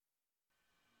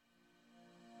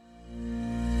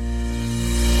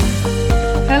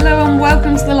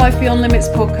Life Beyond Limits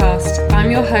podcast. I'm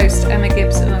your host, Emma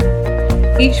Gibson.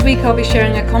 Each week I'll be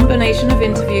sharing a combination of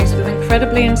interviews with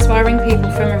incredibly inspiring people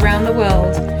from around the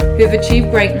world who have achieved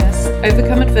greatness,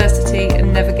 overcome adversity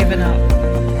and never given up,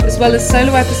 as well as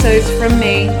solo episodes from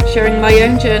me sharing my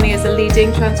own journey as a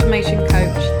leading transformation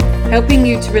coach, helping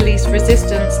you to release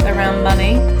resistance around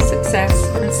money, success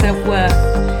and self-worth,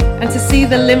 and to see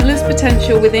the limitless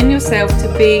potential within yourself to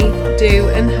be, do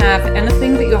and have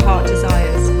anything that your heart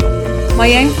desires. My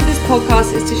aim for this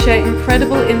podcast is to share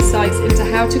incredible insights into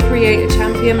how to create a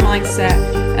champion mindset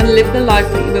and live the life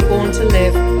that you were born to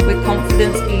live with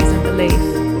confidence, ease and belief.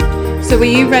 So are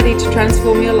you ready to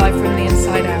transform your life from the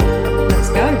inside out? Let's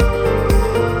go.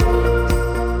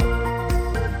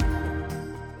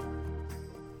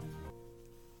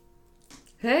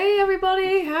 Hey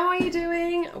everybody, how are you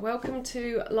doing? Welcome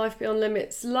to Life Beyond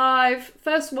Limits Live.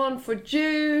 First one for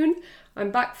June. I'm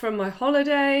back from my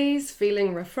holidays,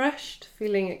 feeling refreshed,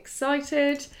 feeling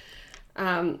excited.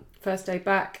 First day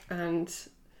back and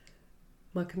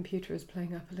my computer is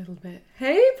playing up a little bit.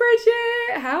 Hey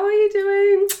Bridget, how are you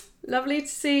doing? Lovely to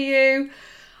see you.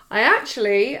 I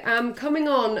actually am coming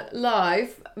on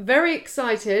live, very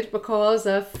excited because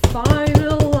a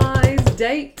finalised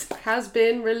date has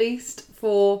been released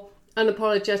for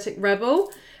Unapologetic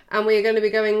Rebel, and we are going to be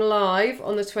going live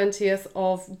on the 20th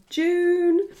of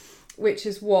June, which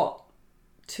is what,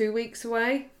 2 weeks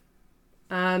away?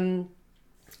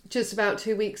 Just about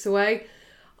 2 weeks away.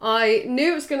 I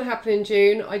knew it was going to happen in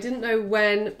June. I didn't know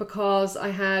when because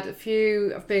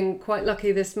I've been quite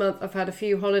lucky this month. I've had a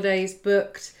few holidays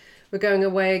booked. We're going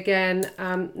away again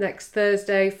next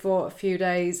Thursday for a few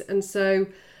days. And so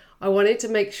I wanted to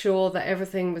make sure that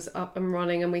everything was up and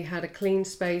running and we had a clean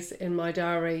space in my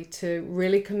diary to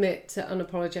really commit to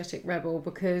Unapologetic Rebel,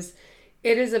 because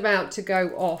it is about to go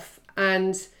off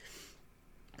and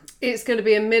it's going to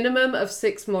be a minimum of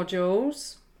 6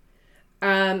 modules.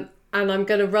 And I'm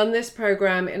going to run this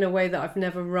program in a way that I've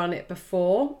never run it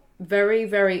before. Very,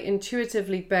 very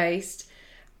intuitively based.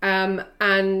 And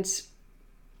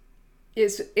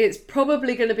it's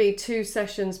probably going to be 2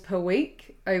 sessions per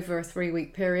week over a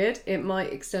 3-week period. It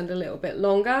might extend a little bit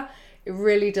longer. It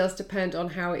really does depend on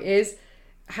how it is,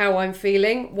 how I'm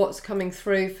feeling, what's coming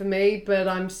through for me. But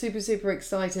I'm super, super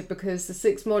excited because the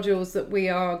 6 modules that we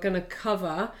are going to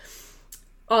cover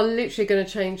are literally going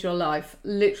to change your life.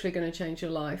 Literally going to change your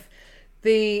life.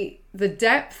 The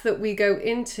depth that we go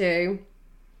into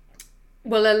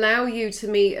will allow you to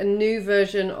meet a new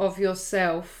version of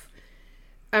yourself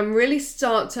and really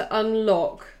start to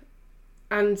unlock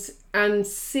and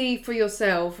see for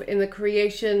yourself in the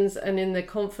creations and in the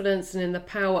confidence and in the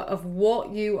power of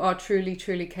what you are truly,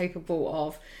 truly capable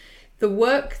of. The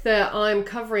work that I'm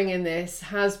covering in this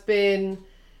has been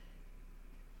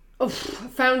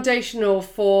foundational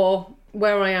for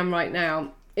where I am right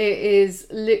now. It is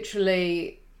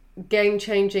literally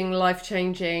game-changing,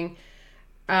 life-changing.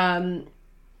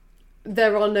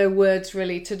 There are no words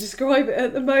really to describe it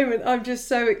at the moment. I'm just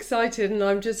so excited and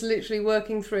I'm just literally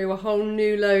working through a whole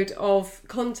new load of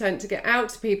content to get out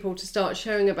to people to start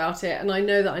sharing about it. And I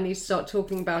know that I need to start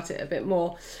talking about it a bit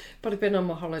more, but I've been on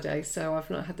my holiday, so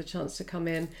I've not had the chance to come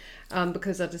in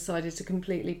because I decided to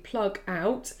completely plug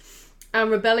out and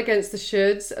rebel against the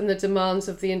shoulds and the demands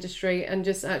of the industry and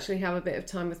just actually have a bit of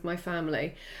time with my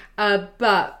family.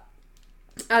 But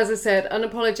as I said,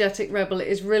 Unapologetic Rebel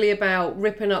is really about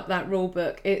ripping up that rule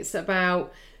book. It's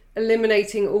about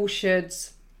eliminating all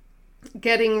shoulds,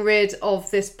 getting rid of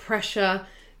this pressure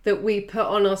that we put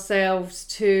on ourselves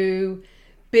to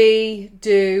be,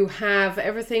 do, have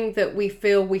everything that we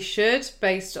feel we should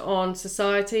based on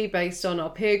society, based on our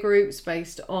peer groups,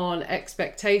 based on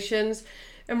expectations,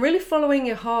 and really following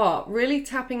your heart, really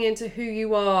tapping into who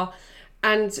you are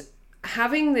and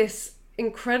having this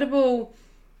incredible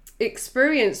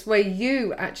experience where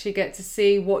you actually get to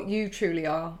see what you truly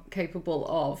are capable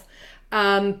of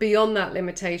beyond that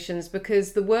limitations,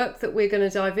 because the work that we're going to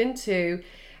dive into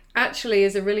actually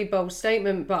is a really bold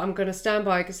statement, but I'm going to stand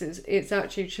by because it's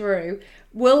actually true,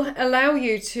 will allow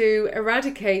you to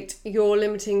eradicate your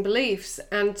limiting beliefs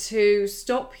and to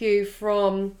stop you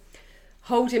from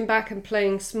holding back and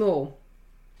playing small.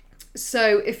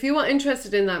 So if you are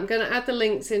interested in that, I'm going to add the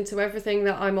links into everything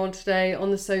that I'm on today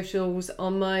on the socials,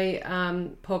 on my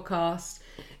podcast.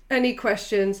 Any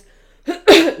questions,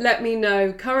 let me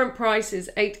know. Current price is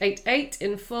 $888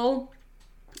 in full.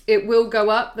 It will go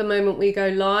up the moment we go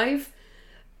live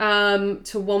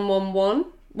to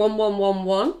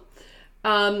 1111.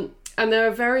 And there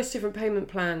are various different payment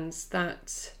plans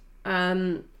that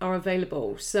are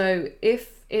available. So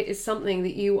if it is something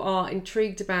that you are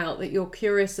intrigued about, that you're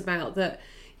curious about, that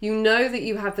You know that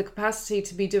you have the capacity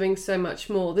to be doing so much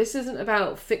more. This isn't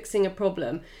about fixing a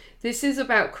problem. This is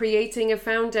about creating a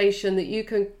foundation that you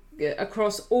can,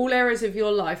 across all areas of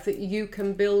your life, that you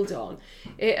can build on.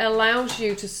 It allows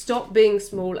you to stop being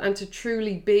small and to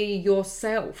truly be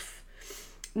yourself,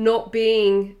 not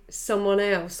being someone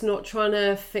else, not trying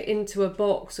to fit into a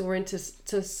box or into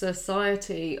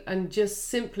society, and just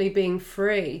simply being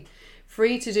free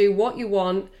to do what you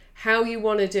want, how you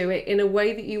want to do it, in a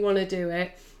way that you want to do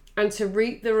it, and to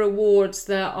reap the rewards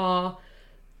that are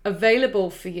available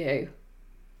for you,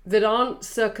 that aren't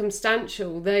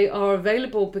circumstantial. They are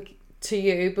available to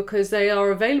you because they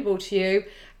are available to you,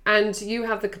 and you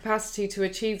have the capacity to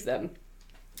achieve them.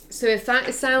 So if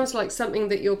that sounds like something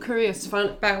that you're curious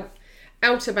about,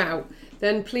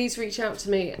 then please reach out to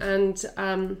me, and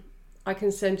I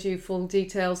can send you full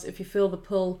details. If you feel the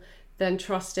pull, then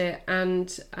trust it,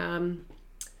 and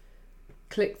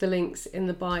click the links in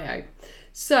the bio.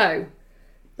 So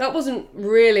that wasn't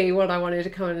really what I wanted to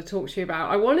kind of talk to you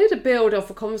about. I wanted to build off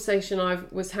a conversation I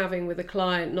was having with a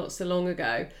client not so long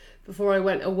ago before I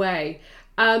went away,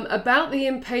 about the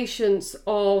impatience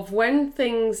of when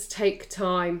things take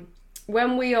time,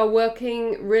 when we are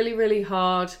working really, really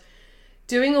hard,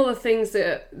 doing all the things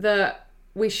that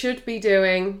we should be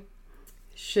doing,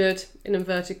 should in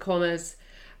inverted commas,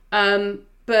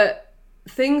 but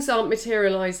things aren't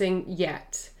materializing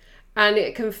yet. And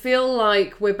it can feel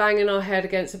like we're banging our head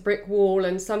against a brick wall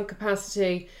in some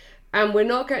capacity, and we're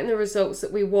not getting the results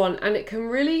that we want. And it can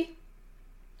really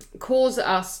cause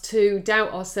us to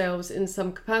doubt ourselves in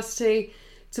some capacity,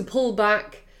 to pull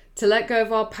back, to let go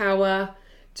of our power,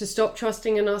 to stop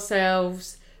trusting in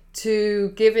ourselves,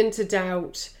 to give in to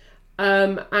doubt,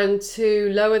 and to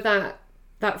lower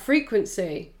that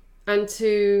frequency, and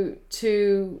to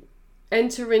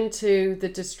enter into the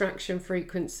distraction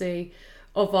frequency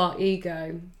of our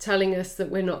ego, telling us that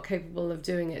we're not capable of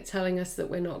doing it, telling us that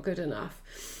we're not good enough.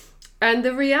 And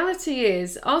the reality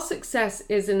is, our success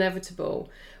is inevitable.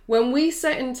 When we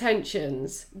set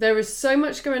intentions, there is so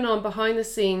much going on behind the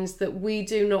scenes that we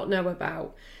do not know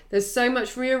about. There's so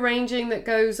much rearranging that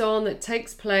goes on, that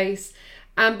takes place.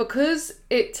 And because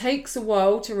it takes a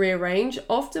while to rearrange,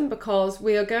 often because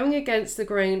we are going against the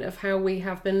grain of how we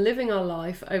have been living our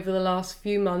life over the last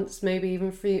few months, maybe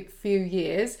even few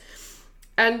years,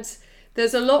 and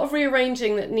there's a lot of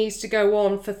rearranging that needs to go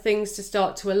on for things to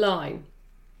start to align.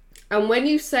 And when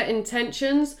you set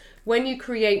intentions, when you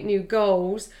create new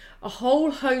goals, a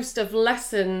whole host of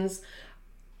lessons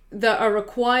that are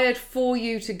required for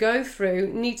you to go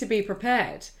through need to be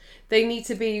prepared. They need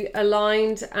to be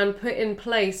aligned and put in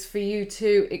place for you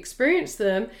to experience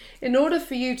them, in order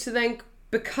for you to then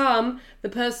become the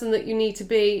person that you need to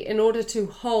be in order to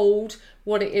hold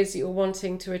what it is you're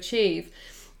wanting to achieve.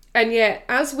 And yet,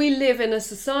 as we live in a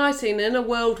society and in a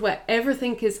world where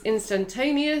everything is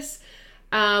instantaneous,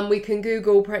 we can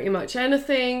Google pretty much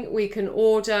anything, we can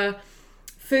order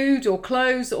food or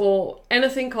clothes or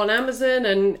anything on Amazon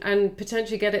and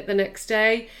potentially get it the next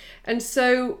day. And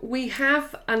so we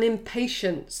have an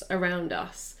impatience around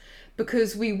us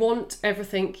because we want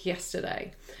everything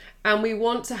yesterday. And we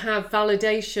want to have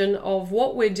validation of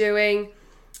what we're doing,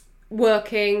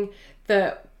 working,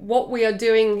 that what we are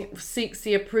doing seeks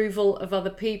the approval of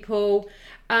other people.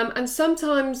 And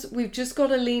sometimes we've just got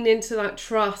to lean into that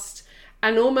trust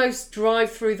and almost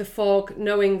drive through the fog,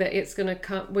 knowing that it's going to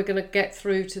come, we're going to get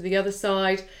through to the other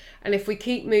side. And if we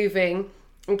keep moving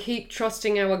and keep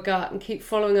trusting our gut and keep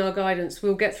following our guidance,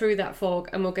 we'll get through that fog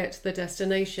and we'll get to the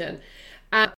destination.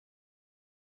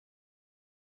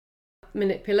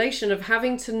 Manipulation of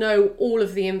having to know all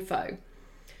of the info.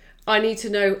 I need to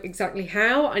know exactly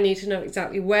how, I need to know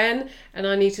exactly when, and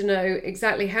I need to know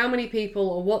exactly how many people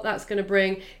or what that's going to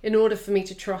bring in order for me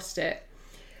to trust it.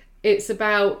 It's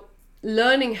about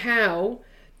learning how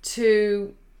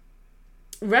to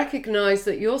recognize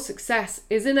that your success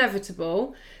is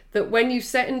inevitable, that when you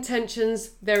set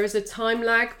intentions, there is a time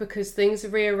lag because things are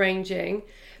rearranging,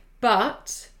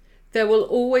 but there will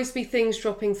always be things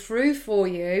dropping through for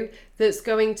you that's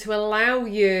going to allow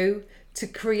you to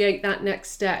create that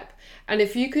next step. And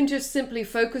if you can just simply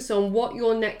focus on what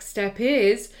your next step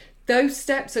is, those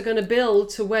steps are going to build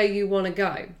to where you want to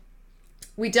go.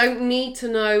 We don't need to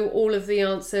know all of the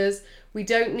answers. We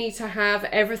don't need to have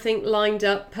everything lined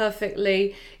up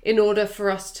perfectly in order for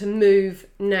us to move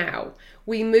now.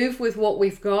 We move with what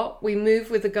we've got. We move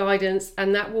with the guidance,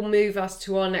 and that will move us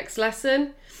to our next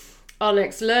lesson, our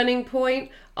next learning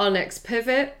point, our next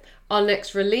pivot, our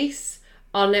next release,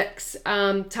 our next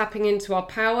tapping into our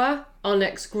power, our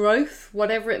next growth,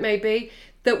 whatever it may be.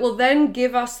 that will then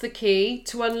give us the key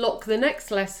to unlock the next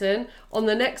lesson on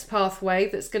the next pathway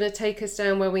that's going to take us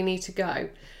down where we need to go.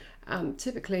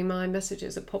 Typically my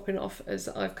messages are popping off as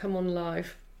I've come on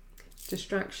live.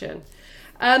 Distraction.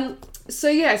 So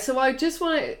I just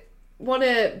want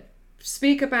to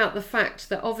speak about the fact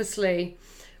that obviously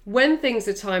when things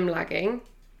are time lagging,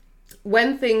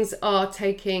 when things are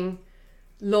taking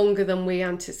longer than we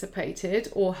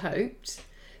anticipated or hoped,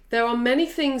 there are many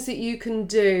things that you can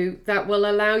do that will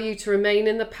allow you to remain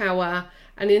in the power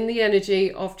and in the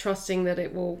energy of trusting that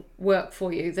it will work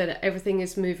for you, that everything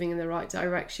is moving in the right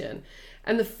direction.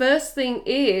 And the first thing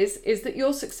is that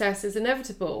your success is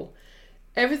inevitable.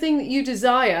 Everything that you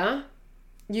desire,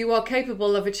 you are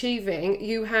capable of achieving.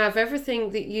 You have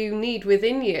everything that you need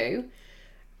within you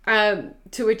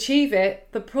to achieve it.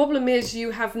 The problem is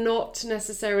you have not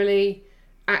necessarily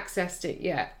accessed it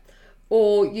yet,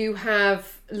 or you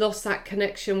have lost that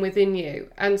connection within you.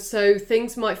 And so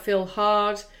things might feel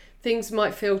hard, things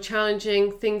might feel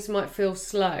challenging, things might feel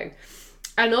slow.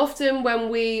 And often when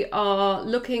we are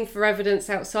looking for evidence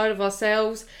outside of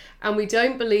ourselves and we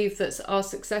don't believe that our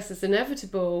success is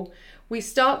inevitable, we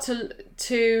start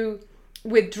to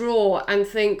withdraw and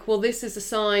think, well, this is a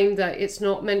sign that it's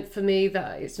not meant for me,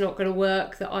 that it's not going to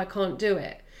work, that I can't do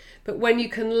it. But when you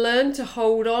can learn to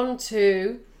hold on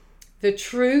to the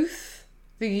truth,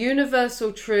 the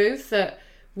universal truth that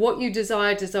what you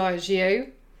desire desires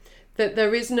you, that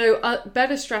there is no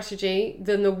better strategy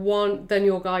than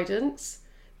your guidance,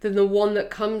 than the one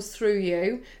that comes through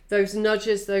you, those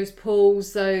nudges, those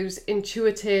pulls, those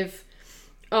intuitive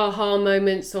aha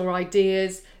moments or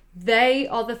ideas, they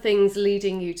are the things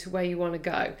leading you to where you want to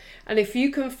go. And if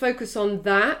you can focus on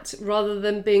that rather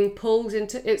than being pulled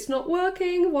into, it's not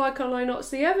working, why can't I not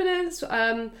see evidence?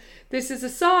 This is a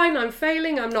sign, I'm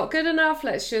failing, I'm not good enough,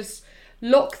 let's just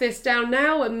lock this down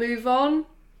now and move on.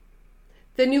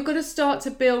 Then you're going to start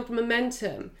to build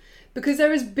momentum, because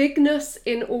there is bigness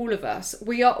in all of us.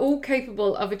 We are all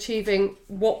capable of achieving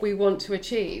what we want to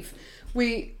achieve.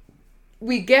 We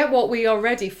get what we are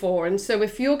ready for. And so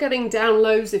if you're getting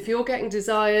downloads, if you're getting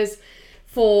desires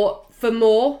for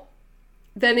more,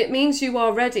 then it means you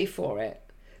are ready for it.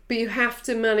 But you have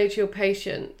to manage your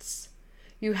patience.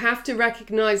 You have to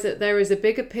recognize that there is a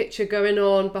bigger picture going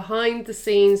on behind the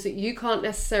scenes that you can't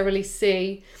necessarily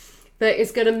see, that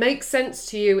is going to make sense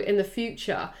to you in the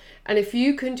future. And if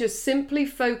you can just simply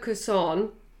focus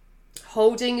on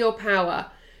holding your power,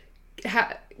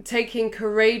 taking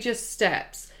courageous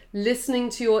steps, listening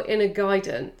to your inner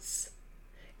guidance,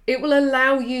 it will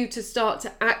allow you to start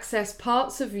to access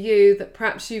parts of you that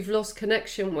perhaps you've lost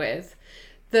connection with,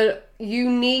 that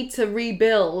you need to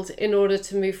rebuild in order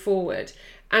to move forward.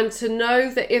 And to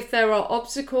know that if there are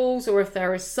obstacles, or if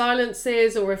there are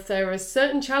silences, or if there are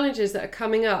certain challenges that are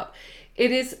coming up,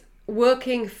 it is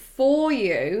working for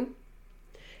you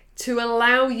to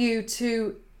allow you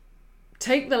to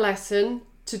take the lesson,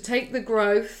 to take the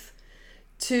growth,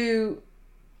 to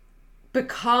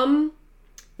become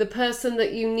the person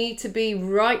that you need to be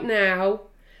right now,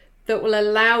 that will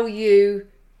allow you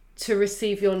to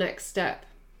receive your next step.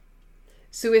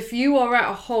 So if you are at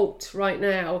a halt right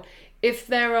now, if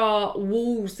there are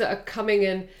walls that are coming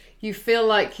and you feel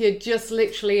like you're just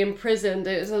literally imprisoned,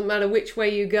 it doesn't matter which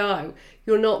way you go,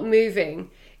 you're not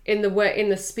moving in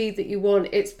the speed that you want,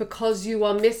 it's because you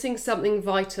are missing something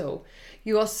vital.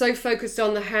 You are so focused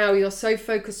on the how, you're so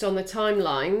focused on the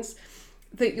timelines,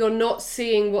 that you're not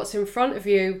seeing what's in front of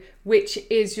you, which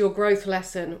is your growth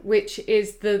lesson, which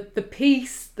is the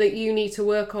piece that you need to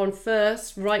work on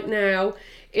first right now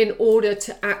in order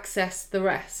to access the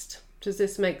rest. Does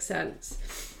this make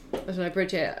sense? I don't know,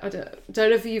 Bridget, I don't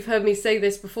know if you've heard me say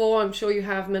this before. I'm sure you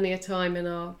have many a time in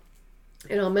our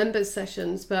members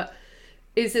sessions, but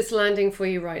is this landing for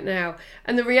you right now?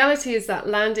 And the reality is that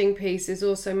landing piece is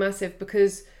also massive,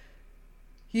 because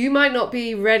you might not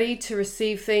be ready to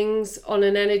receive things on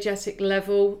an energetic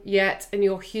level yet, and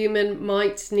your human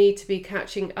might need to be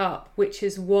catching up, which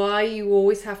is why you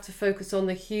always have to focus on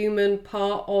the human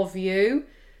part of you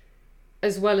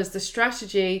as well as the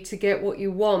strategy to get what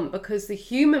you want, because the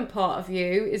human part of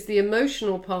you is the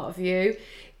emotional part of you,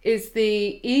 is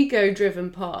the ego-driven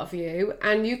part of you,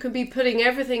 and you can be putting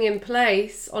everything in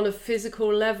place on a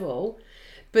physical level,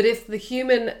 but if the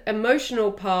human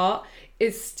emotional part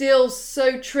is still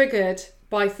so triggered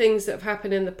by things that have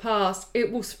happened in the past,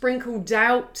 it will sprinkle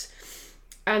doubt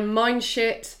and mind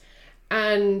shit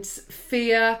and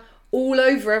fear all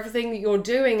over everything that you're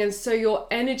doing. And so your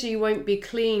energy won't be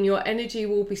clean. Your energy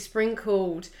will be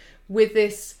sprinkled with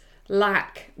this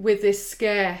lack, with this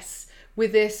scarce,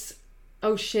 with this,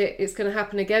 oh shit, it's going to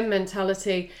happen again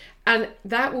mentality. And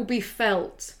that will be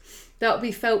felt. that'll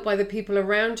be felt by the people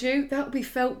around you, that'll be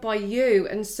felt by you.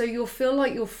 And so you'll feel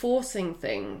like you're forcing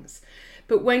things.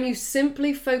 But when you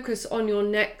simply focus on your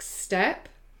next step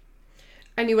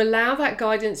and you allow that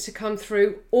guidance to come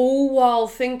through, all while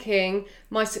thinking,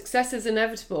 my success is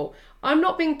inevitable. I'm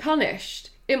not being punished.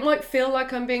 It might feel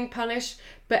like I'm being punished,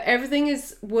 but everything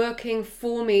is working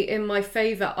for me in my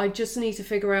favor. I just need to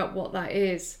figure out what that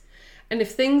is. And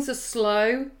if things are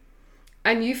slow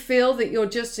and you feel that you're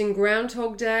just in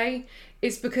Groundhog Day,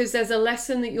 it's because there's a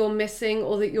lesson that you're missing,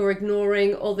 or that you're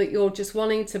ignoring, or that you're just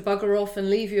wanting to bugger off and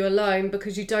leave you alone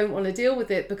because you don't want to deal with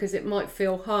it because it might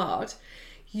feel hard.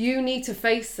 You need to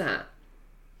face that.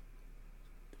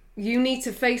 You need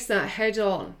to face that head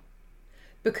on,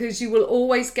 because you will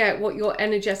always get what you're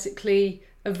energetically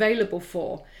available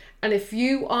for. And if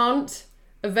you aren't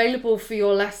available for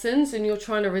your lessons and you're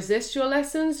trying to resist your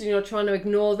lessons and you're trying to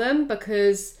ignore them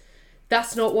because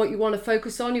that's not what you want to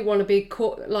focus on, you want to be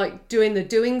like doing the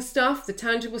doing stuff, the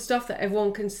tangible stuff that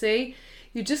everyone can see,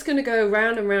 you're just going to go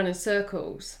round and round in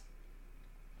circles.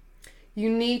 You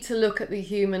need to look at the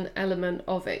human element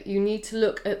of it. You need to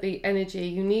look at the energy.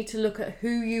 You need to look at who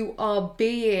you are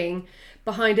being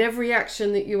behind every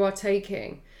action that you are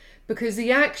taking. Because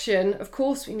the action, of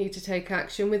course we need to take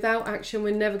action. Without action,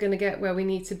 we're never going to get where we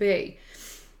need to be.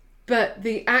 But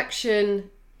the action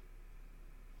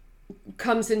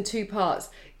comes in two parts.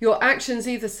 Your action's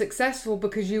either successful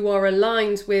because you are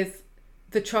aligned with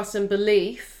the trust and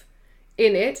belief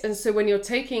in it. And so when you're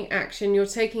taking action, you're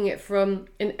taking it from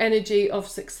an energy of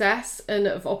success and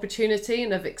of opportunity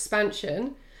and of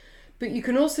expansion. But you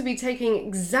can also be taking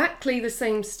exactly the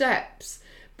same steps,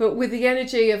 but with the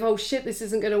energy of, oh shit, this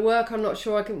isn't going to work. I'm not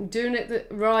sure I can doing it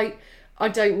right. I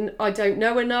don't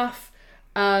know enough.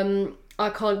 I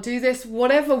can't do this.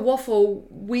 Whatever waffle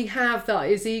we have that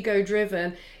is ego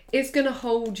driven, it's going to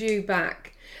hold you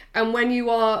back. And when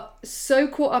you are so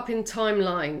caught up in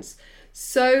timelines,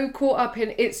 so caught up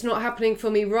in it's not happening for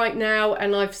me right now,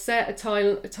 and I've set a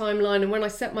timeline, and when I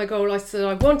set my goal I said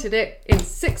I wanted it in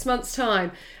 6 months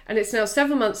time, and it's now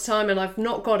 7 months time and I've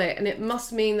not got it, and it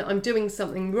must mean that I'm doing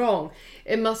something wrong.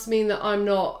 It must mean that I'm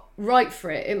not right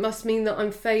for it. It must mean that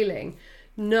I'm failing.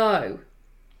 No.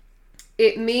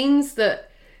 It means that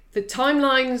the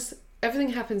timelines,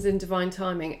 everything happens in divine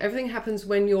timing. Everything happens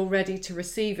when you're ready to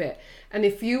receive it. And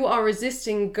if you are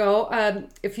resisting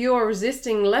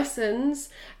lessons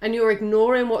and you're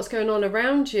ignoring what's going on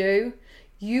around you,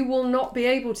 you will not be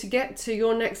able to get to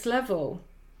your next level,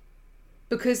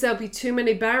 because there'll be too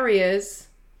many barriers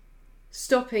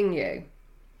stopping you.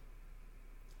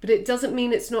 But it doesn't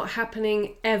mean it's not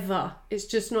happening ever. It's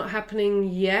just not happening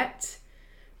yet,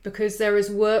 because there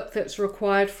is work that's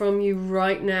required from you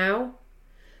right now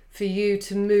for you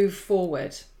to move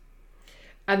forward.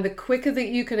 And the quicker that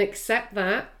you can accept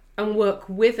that and work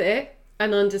with it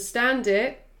and understand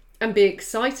it and be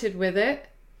excited with it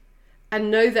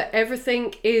and know that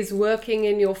everything is working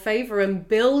in your favor and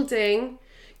building,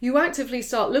 you actively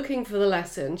start looking for the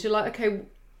lessons. You're like, okay,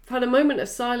 I've had a moment of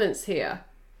silence here.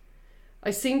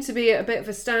 I seem to be at a bit of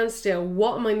a standstill.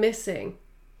 What am I missing?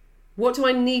 What do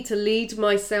I need to lead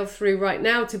myself through right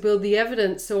now to build the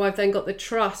evidence, so I've then got the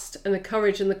trust and the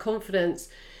courage and the confidence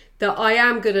that I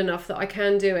am good enough, that I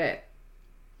can do it,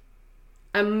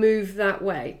 and move that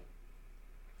way.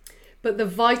 But the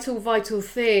vital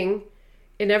thing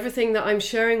in everything that I'm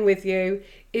sharing with you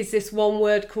is this one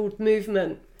word called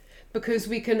movement, because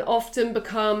we can often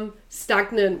become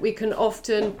stagnant. We can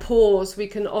often pause. We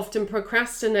can often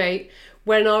procrastinate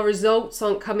when our results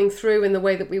aren't coming through in the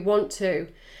way that we want to.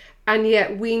 And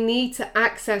yet we need to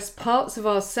access parts of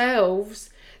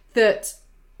ourselves that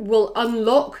will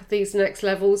unlock these next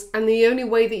levels. And the only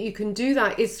way that you can do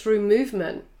that is through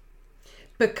movement.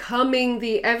 Becoming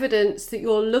the evidence that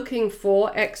you're looking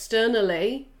for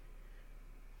externally,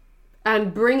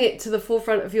 and bring it to the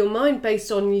forefront of your mind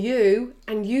based on you,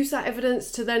 and use that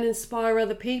evidence to then inspire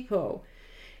other people.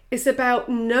 It's about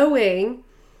knowing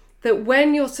that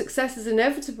when your success is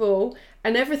inevitable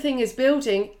and everything is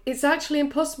building, it's actually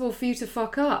impossible for you to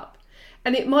fuck up.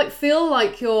 And it might feel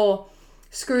like you're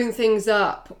screwing things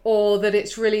up, or that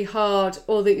it's really hard,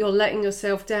 or that you're letting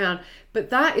yourself down.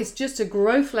 But that is just a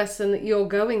growth lesson that you're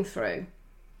going through.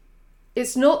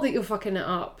 It's not that you're fucking it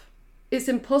up. It's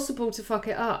impossible to fuck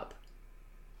it up.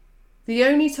 The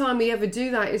only time we ever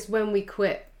do that is when we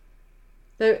quit.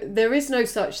 There is no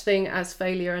such thing as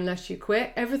failure unless you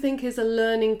quit. Everything is a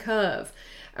learning curve.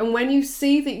 And when you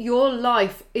see that your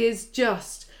life is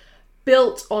just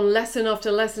built on lesson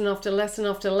after lesson after lesson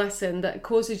after lesson that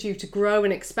causes you to grow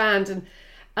and expand and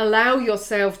allow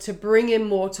yourself to bring in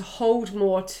more, to hold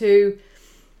more, to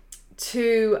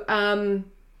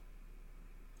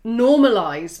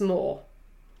normalize more,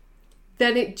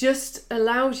 then it just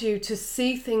allows you to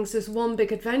see things as one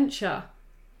big adventure,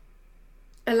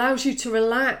 allows you to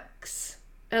relax,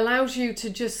 allows you to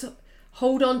just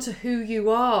hold on to who you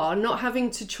are, not having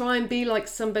to try and be like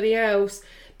somebody else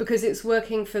because it's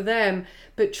working for them,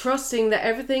 but trusting that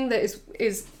everything that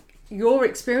is your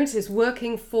experience is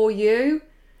working for you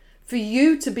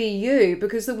to be you,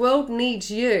 because the world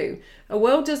needs you. A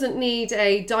world doesn't need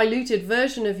a diluted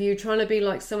version of you trying to be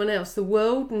like someone else. The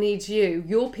world needs you.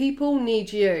 Your people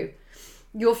need you.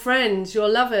 Your friends, your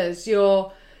lovers,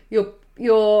 your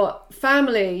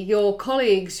family, your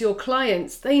colleagues, your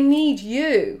clients, they need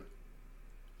you.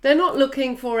 They're not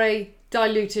looking for a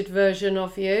diluted version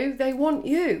of you. They want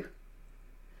you.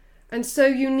 And so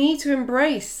you need to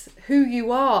embrace who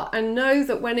you are and know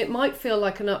that when it might feel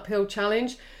like an uphill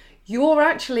challenge, you're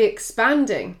actually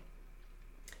expanding.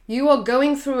 You are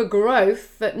going through a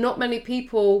growth that not many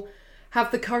people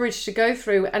have the courage to go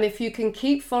through. And if you can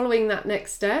keep following that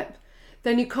next step,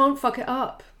 then you can't fuck it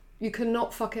up. You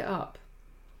cannot fuck it up.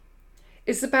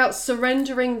 It's about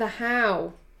surrendering the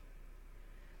how.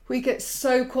 We get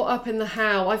so caught up in the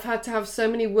how. I've had to have so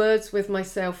many words with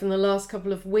myself in the last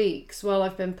couple of weeks while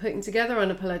I've been putting together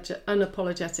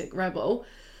Unapologetic Rebel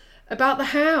about the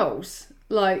hows.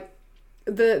 Like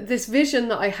this vision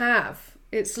that I have,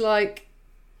 it's like,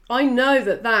 I know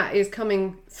that is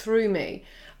coming through me.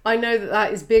 I know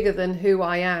that is bigger than who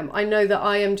I am. I know that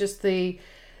I am just the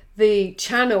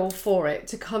channel for it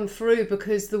to come through,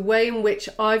 because the way in which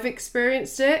I've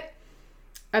experienced it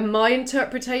and my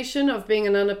interpretation of being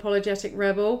an unapologetic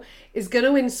rebel is going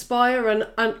to inspire and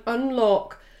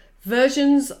unlock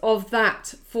versions of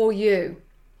that for you.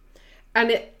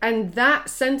 And that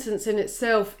sentence in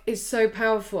itself is so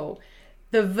powerful.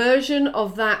 The version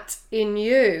of that in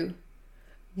you,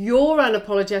 your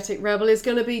unapologetic rebel, is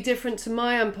going to be different to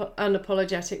my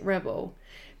unapologetic rebel.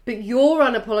 But your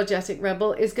unapologetic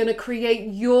rebel is going to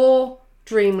create your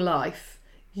dream life,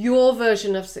 your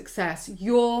version of success,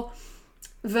 your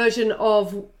version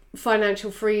of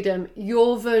financial freedom,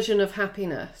 your version of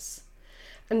happiness.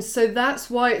 And so that's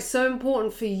why it's so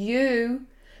important for you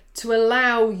to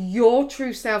allow your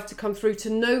true self to come through, to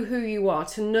know who you are,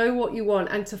 to know what you want,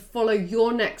 and to follow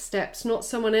your next steps, not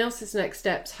someone else's next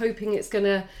steps, hoping it's going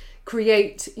to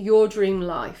create your dream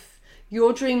life.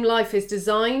 Your dream life is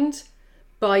designed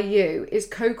by you. It's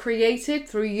co-created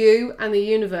through you and the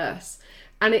universe.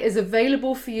 And it is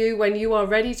available for you when you are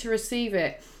ready to receive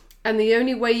it. And the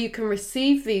only way you can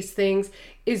receive these things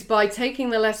is by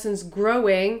taking the lessons,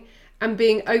 growing, and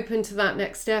being open to that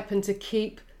next step and to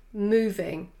keep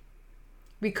moving.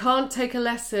 We can't take a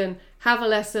lesson, have a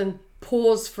lesson,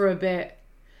 pause for a bit,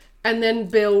 and then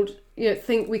build,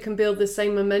 think we can build the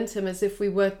same momentum as if we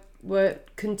were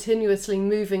continuously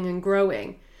moving and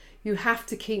growing. You have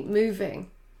to keep moving.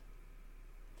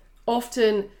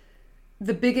 Often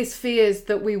the biggest fears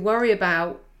that we worry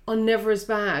about are never as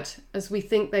bad as we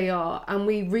think they are. And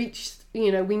we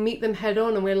meet them head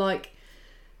on and we're like,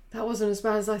 that wasn't as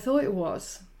bad as I thought it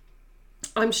was.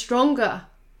 I'm stronger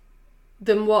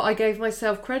than what I gave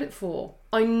myself credit for.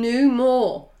 I knew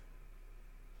more.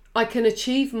 I can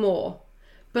achieve more.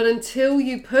 But until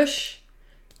you push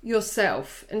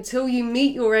yourself, until you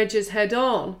meet your edges head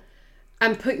on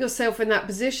and put yourself in that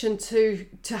position to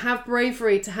have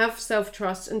bravery, to have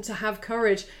self-trust and to have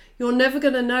courage, you're never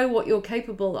going to know what you're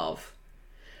capable of.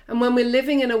 And when we're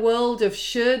living in a world of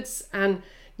shoulds and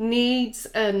needs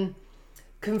and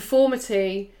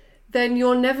conformity, then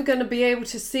you're never going to be able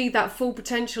to see that full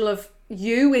potential of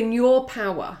you in your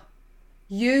power.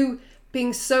 You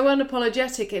being so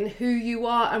unapologetic in who you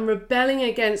are and rebelling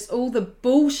against all the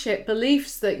bullshit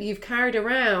beliefs that you've carried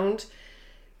around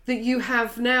that you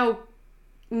have now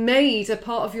made a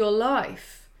part of your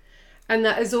life, and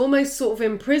that has almost sort of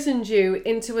imprisoned you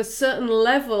into a certain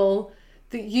level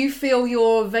that you feel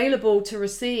you're available to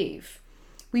receive.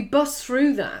 We bust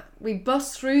through that. We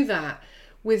bust through that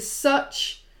with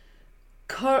such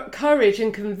courage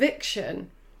and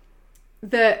conviction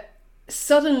that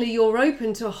suddenly you're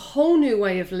open to a whole new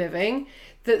way of living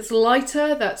that's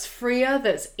lighter, that's freer,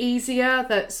 that's easier,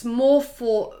 that's more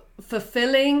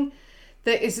fulfilling,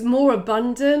 that is more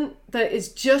abundant, that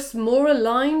is just more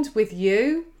aligned with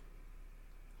you.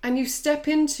 And you step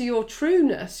into your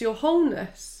trueness, your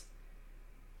wholeness.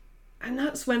 And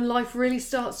that's when life really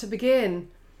starts to begin.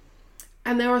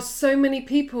 And there are so many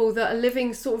people that are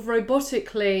living sort of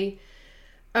robotically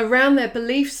around their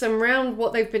beliefs and around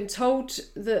what they've been told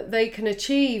that they can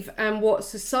achieve and what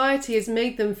society has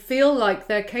made them feel like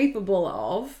they're capable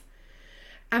of.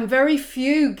 And very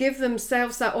few give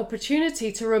themselves that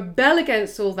opportunity to rebel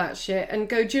against all that shit and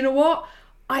go, do you know what?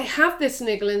 I have this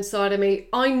niggle inside of me.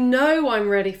 I know I'm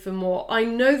ready for more. I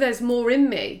know there's more in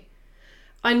me.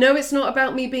 I know it's not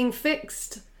about me being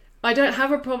fixed. I don't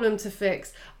have a problem to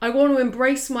fix. I want to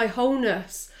embrace my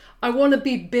wholeness. I want to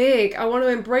be big. I want to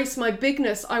embrace my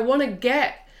bigness. I want to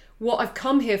get what I've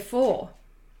come here for.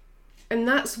 And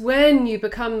that's when you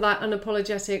become that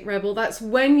unapologetic rebel. That's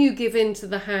when you give in to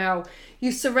the how.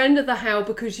 You surrender the how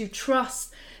because you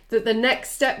trust that the next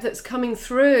step that's coming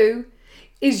through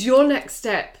is your next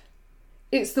step.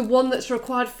 It's the one that's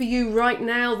required for you right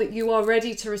now, that you are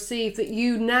ready to receive, that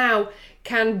you now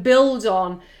can build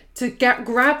on, to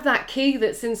grab that key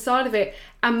that's inside of it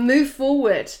and move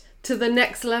forward to the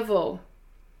next level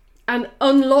and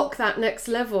unlock that next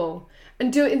level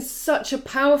and do it in such a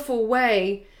powerful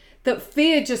way that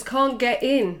fear just can't get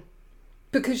in,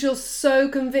 because you're so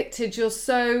convicted, you're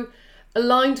so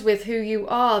aligned with who you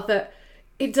are that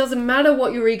it doesn't matter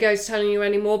what your ego's telling you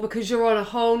anymore, because you're on a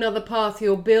whole nother path.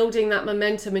 You're building that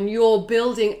momentum and you're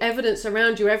building evidence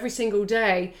around you every single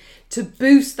day to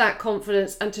boost that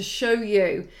confidence and to show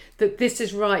you that this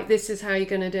is right, this is how you're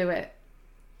going to do it.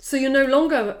 So you're no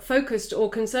longer focused or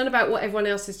concerned about what everyone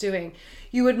else is doing.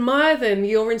 You admire them,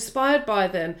 you're inspired by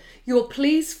them, you're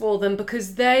pleased for them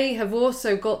because they have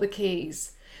also got the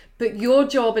keys. But your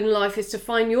job in life is to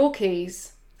find your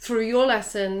keys through your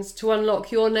lessons to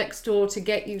unlock your next door to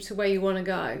get you to where you want to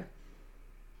go.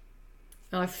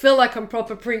 Now, I feel like I'm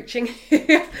proper preaching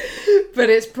here, but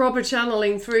it's proper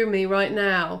channeling through me right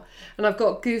now. And I've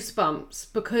got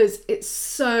goosebumps because it's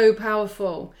so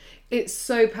powerful. It's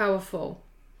so powerful.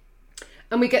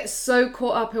 And we get so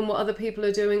caught up in what other people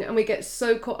are doing, and we get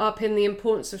so caught up in the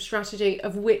importance of strategy,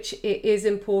 of which it is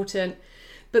important.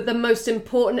 But the most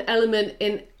important element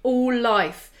in all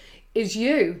life is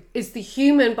you, is the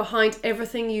human behind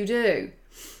everything you do.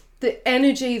 The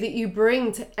energy that you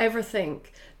bring to everything,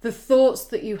 the thoughts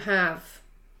that you have,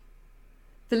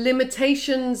 the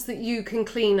limitations that you can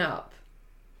clean up,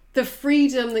 the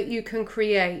freedom that you can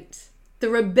create, the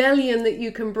rebellion that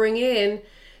you can bring in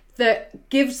that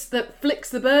flicks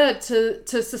the bird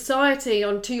to society,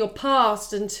 onto your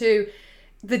past and to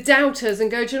the doubters,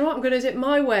 and go, do you know what, I'm going to do it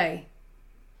my way.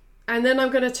 And then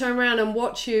I'm going to turn around and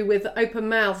watch you with open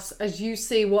mouths as you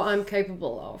see what I'm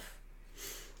capable of.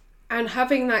 And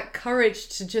having that courage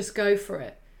to just go for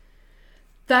it.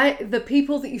 The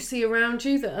people that you see around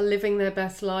you that are living their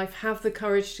best life have the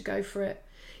courage to go for it.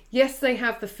 Yes, they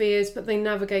have the fears, but they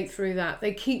navigate through that.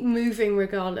 They keep moving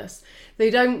regardless. They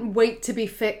don't wait to be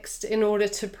fixed in order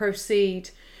to proceed.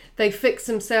 They fix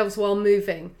themselves while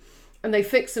moving. And they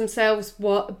fix themselves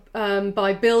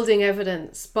by building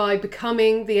evidence, by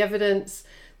becoming the evidence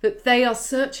that they are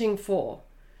searching for,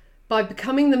 by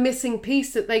becoming the missing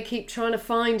piece that they keep trying to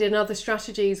find in other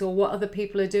strategies or what other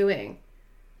people are doing.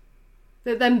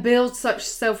 That then builds such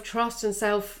self-trust and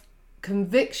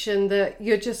self-conviction that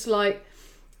you're just like,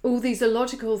 all these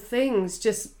illogical things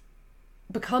just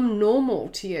become normal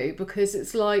to you, because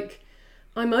it's like,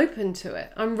 I'm open to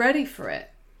it. I'm ready for it.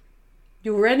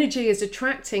 Your energy is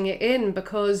attracting it in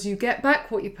because you get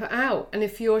back what you put out. And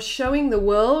if you're showing the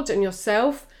world and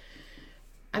yourself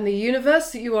and the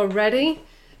universe that you are ready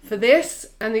for this,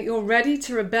 and that you're ready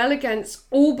to rebel against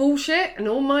all bullshit and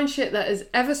all mind shit that has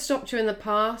ever stopped you in the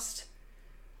past,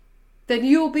 then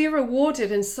you'll be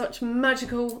rewarded in such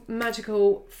magical,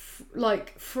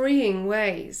 like freeing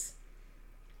ways.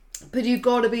 But you've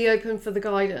got to be open for the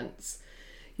guidance.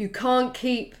 You can't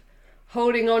keep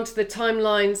holding on to the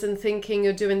timelines and thinking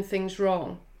you're doing things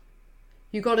wrong.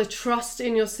 You've got to trust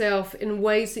in yourself in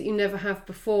ways that you never have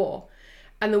before.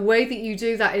 And the way that you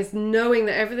do that is knowing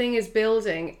that everything is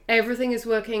building, everything is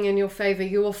working in your favor.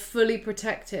 You are fully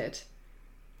protected.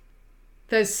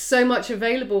 There's so much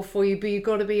available for you, but you've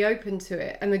got to be open to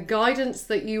it. And the guidance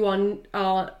that you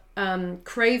are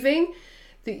craving,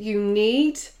 that you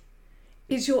need,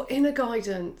 is your inner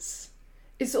guidance.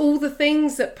 It's all the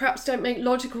things that perhaps don't make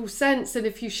logical sense, and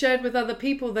if you shared with other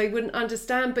people, they wouldn't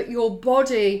understand. But your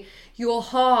body, your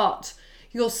heart,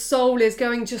 your soul is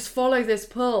going, just follow this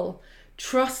pull.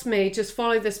 Trust me, just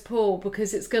follow this pull,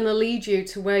 because it's going to lead you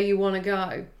to where you want to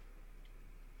go.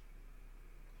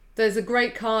 There's a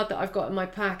great card that I've got in my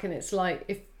pack, and it's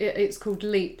like, it's called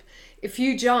Leap. If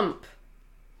you jump,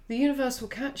 the universe will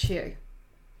catch you.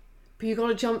 But you've got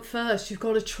to jump first. You've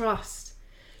got to trust.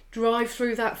 Drive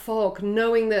through that fog,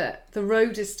 knowing that the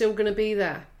road is still going to be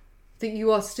there, that you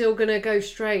are still going to go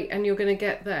straight and you're going to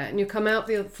get there, and you'll come out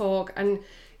the fog and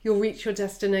you'll reach your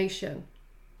destination.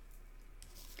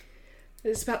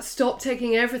 It's about stop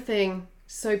taking everything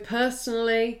so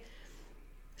personally.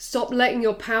 Stop letting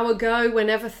your power go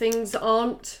whenever things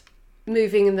aren't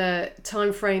moving in the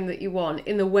time frame that you want,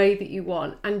 in the way that you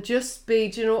want, and just be,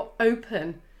 do you know,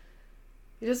 open.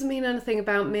 It doesn't mean anything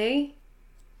about me.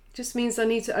 It just means I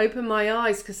need to open my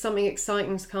eyes because something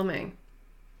exciting's coming.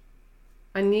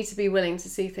 I need to be willing to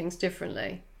see things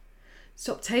differently.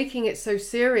 Stop taking it so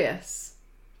serious.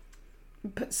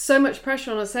 Put so much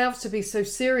pressure on ourselves to be so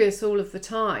serious all of the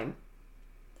time.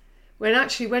 When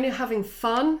actually, when you're having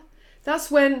fun,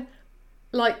 that's when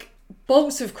like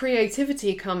bolts of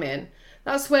creativity come in.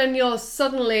 That's when you're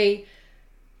suddenly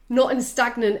not in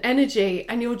stagnant energy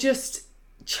and you're just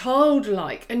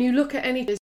childlike, and you look at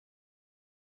anything,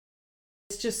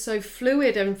 it's just so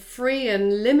fluid and free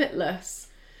and limitless.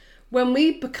 When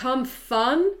we become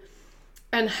fun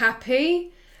and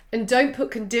happy and don't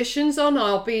put conditions on,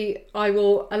 I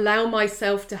will allow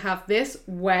myself to have this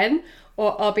when,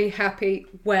 or I'll be happy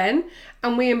when,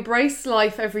 and we embrace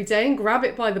life every day and grab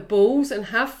it by the balls and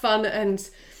have fun and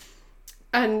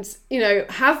you know,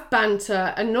 have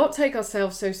banter and not take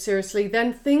ourselves so seriously,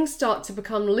 then things start to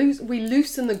become loose. We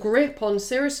loosen the grip on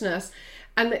seriousness,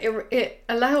 and it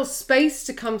allows space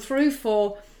to come through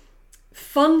for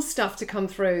fun stuff to come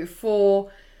through,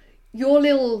 for your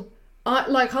little,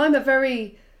 I'm a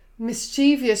very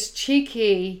mischievous,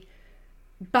 cheeky,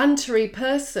 bantery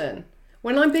person.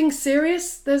 When I'm being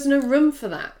serious, there's no room for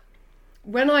that.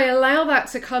 When I allow that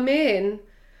to come in,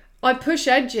 I push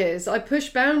edges, I push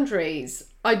boundaries.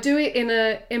 I do it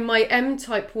in my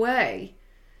M-type way,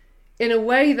 in a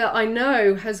way that I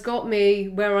know has got me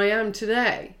where I am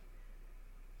today.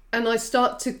 And I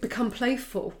start to become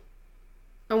playful.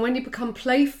 And when you become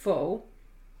playful,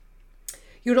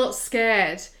 you're not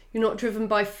scared, you're not driven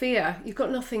by fear, you've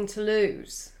got nothing to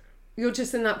lose. You're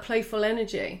just in that playful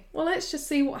energy. Well, let's just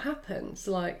see what happens.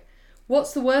 Like,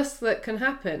 what's the worst that can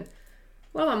happen?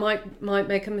 Well, I might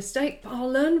make a mistake, but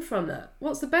I'll learn from that.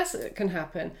 What's the best that can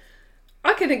happen?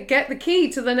 I can get the key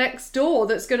to the next door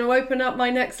that's going to open up my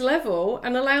next level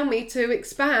and allow me to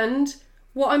expand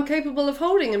what I'm capable of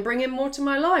holding and bring in more to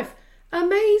my life.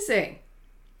 Amazing.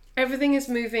 Everything is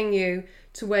moving you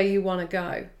to where you want to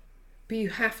go. But you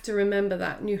have to remember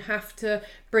that, and you have to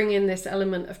bring in this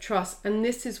element of trust. And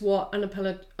this is what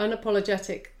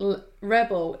unapologetic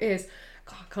rebel is.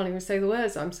 God, I can't even say the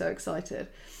words. I'm so excited.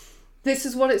 This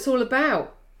is what it's all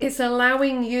about. It's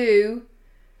allowing you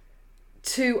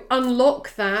to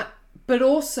unlock that, but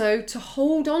also to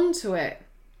hold on to it.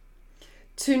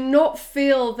 To not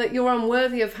feel that you're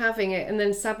unworthy of having it and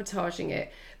then sabotaging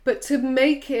it, but to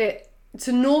make it,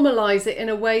 to normalize it in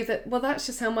a way that, well, that's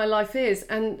just how my life is,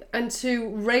 and to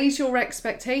raise your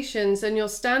expectations and your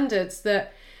standards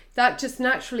that just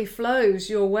naturally flows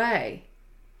your way.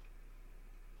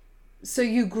 So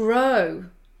you grow,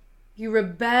 you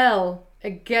rebel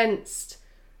against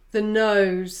the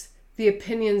no's, the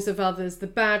opinions of others, the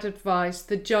bad advice,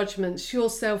 the judgments, your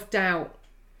self-doubt.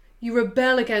 You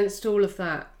rebel against all of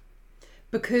that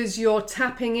because you're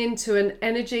tapping into an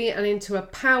energy and into a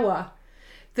power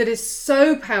that is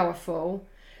so powerful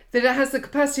that it has the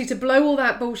capacity to blow all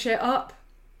that bullshit up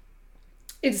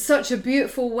in such a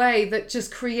beautiful way that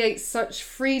just creates such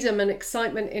freedom and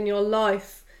excitement in your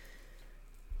life.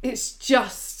 It's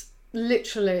just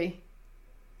literally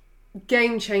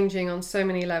game changing on so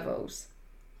many levels.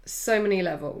 So many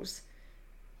levels.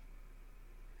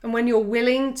 And when you're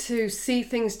willing to see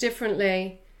things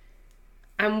differently,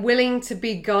 and willing to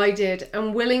be guided,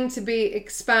 and willing to be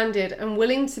expanded, and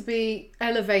willing to be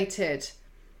elevated,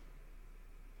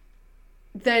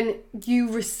 then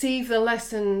you receive the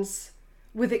lessons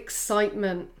with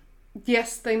excitement.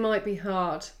 Yes, they might be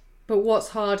hard, but what's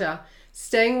harder?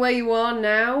 Staying where you are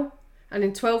now, and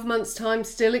in 12 months' time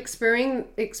still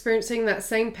experiencing that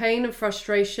same pain and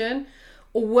frustration,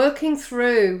 or working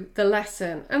through the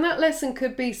lesson. And that lesson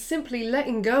could be simply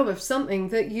letting go of something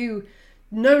that you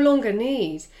no longer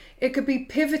need. It could be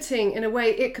pivoting in a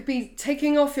way. It could be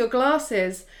taking off your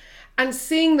glasses and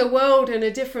seeing the world in a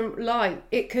different light.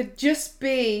 It could just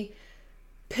be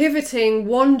pivoting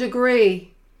 1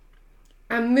 degree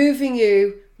and moving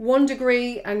you 1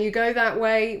 degree, and you go that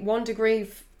way, 1 degree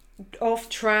off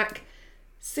track.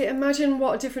 See, imagine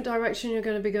what a different direction you're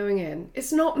going to be going in.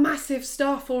 It's not massive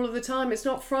stuff all of the time. It's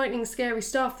not frightening, scary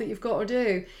stuff that you've got to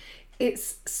do.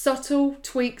 It's subtle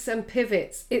tweaks and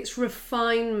pivots. It's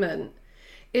refinement.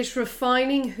 It's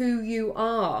refining who you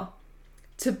are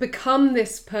to become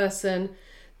this person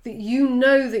that you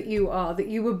know that you are, that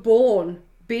you were born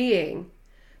being.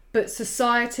 But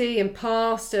society and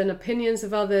past and opinions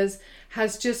of others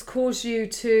has just caused you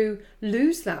to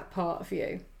lose that part of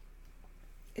you.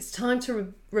 It's time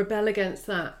to rebel against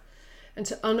that and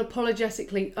to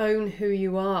unapologetically own who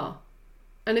you are.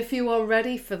 And if you are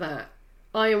ready for that,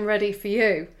 I am ready for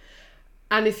you.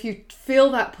 And if you feel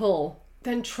that pull,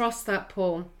 then trust that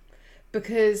pull.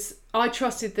 Because I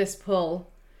trusted this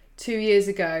pull 2 years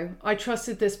ago. I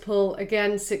trusted this pull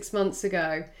again 6 months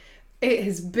ago. It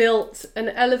has built and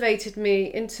elevated me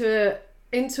into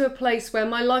a place where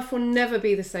my life will never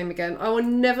be the same again. I will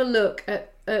never look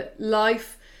at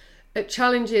life, at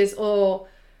challenges or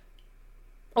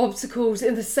obstacles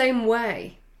in the same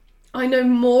way. I know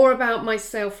more about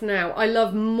myself now. I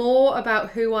love more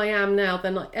about who I am now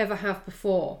than I ever have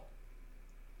before.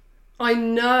 I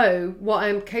know what I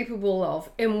am capable of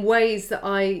in ways that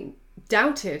I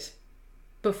doubted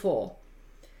before.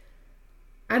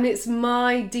 And it's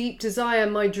my deep desire,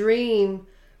 my dream,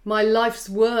 my life's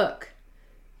work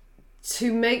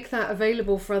to make that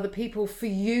available for other people, for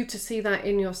you to see that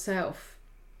in yourself.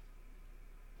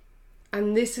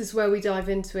 And this is where we dive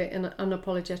into it in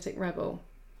Unapologetic Rebel.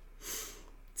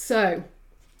 So,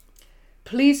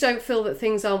 please don't feel that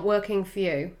things aren't working for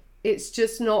you. It's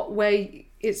just not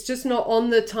on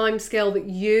the time scale that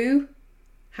you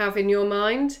have in your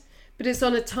mind, but it's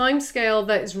on a time scale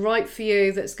that is right for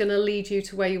you, that's going to lead you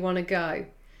to where you want to go.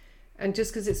 And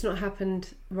just because it's not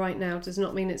happened right now does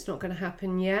not mean it's not going to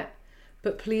happen yet.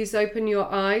 But please open your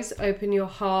eyes, open your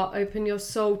heart, open your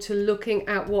soul to looking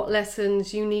at what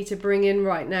lessons you need to bring in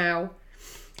right now,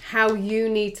 how you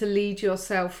need to lead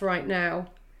yourself right now,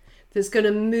 that's going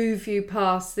to move you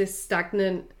past this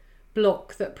stagnant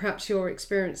block that perhaps you're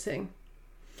experiencing.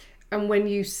 And when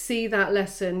you see that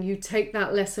lesson, you take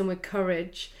that lesson with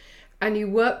courage and you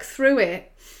work through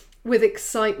it with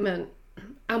excitement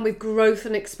and with growth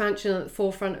and expansion at the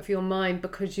forefront of your mind,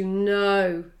 because you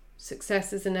know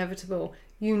success is inevitable.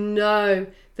 You know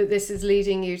that this is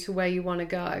leading you to where you want to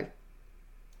go.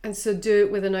 And so do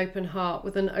it with an open heart,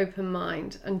 with an open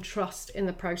mind, and trust in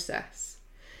the process.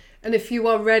 And if you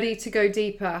are ready to go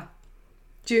deeper,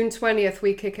 June 20th,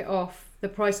 we kick it off. The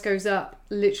price goes up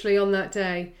literally on that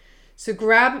day. So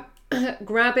grab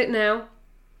it now.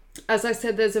 As I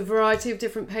said, there's a variety of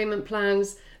different payment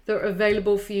plans that are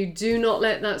available for you. Do not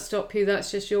let that stop you.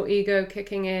 That's just your ego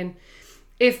kicking in.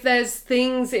 If there's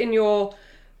things in your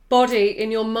body, in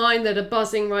your mind that are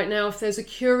buzzing right now, if there's a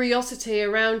curiosity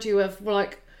around you of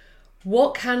like,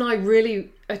 what can I really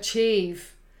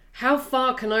achieve? How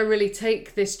far can I really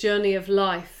take this journey of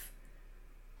life?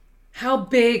 How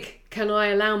big can I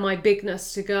allow my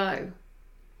bigness to go?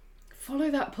 Follow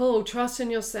that pull, trust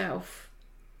in yourself.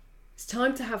 It's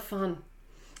time to have fun.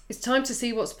 It's time to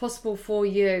see what's possible for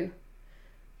you.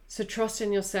 So trust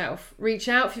in yourself. Reach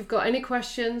out if you've got any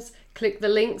questions. Click the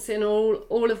links in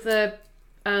all of the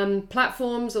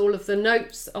platforms, all of the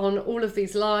notes on all of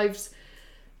these lives,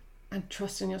 and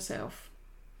trust in yourself.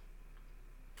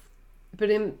 But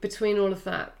in between all of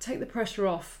that, take the pressure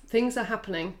off. Things are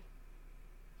happening.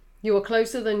 You are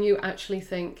closer than you actually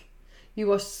think.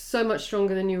 You are so much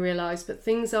stronger than you realize, but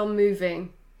things are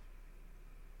moving.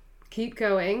 Keep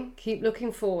going, keep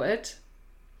looking forward,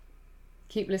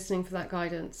 keep listening for that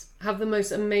guidance. Have the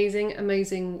most amazing,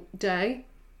 amazing day.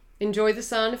 Enjoy the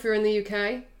sun if you're in the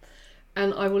UK,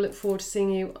 and I will look forward to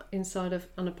seeing you inside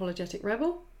of Unapologetic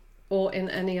Rebel or in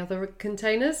any other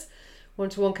containers,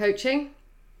 one-to-one coaching,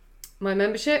 my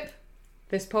membership,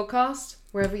 this podcast,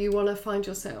 wherever you want to find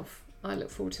yourself. I look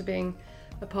forward to being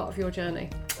a part of your journey.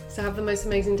 So have the most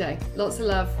amazing day. Lots of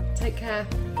love. Take care.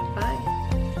 Bye.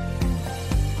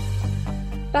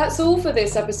 That's all for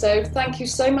this episode. Thank you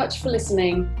so much for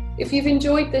listening. If you've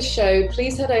enjoyed this show,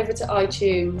 please head over to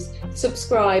iTunes,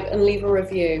 subscribe and leave a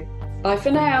review. Bye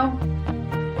for now.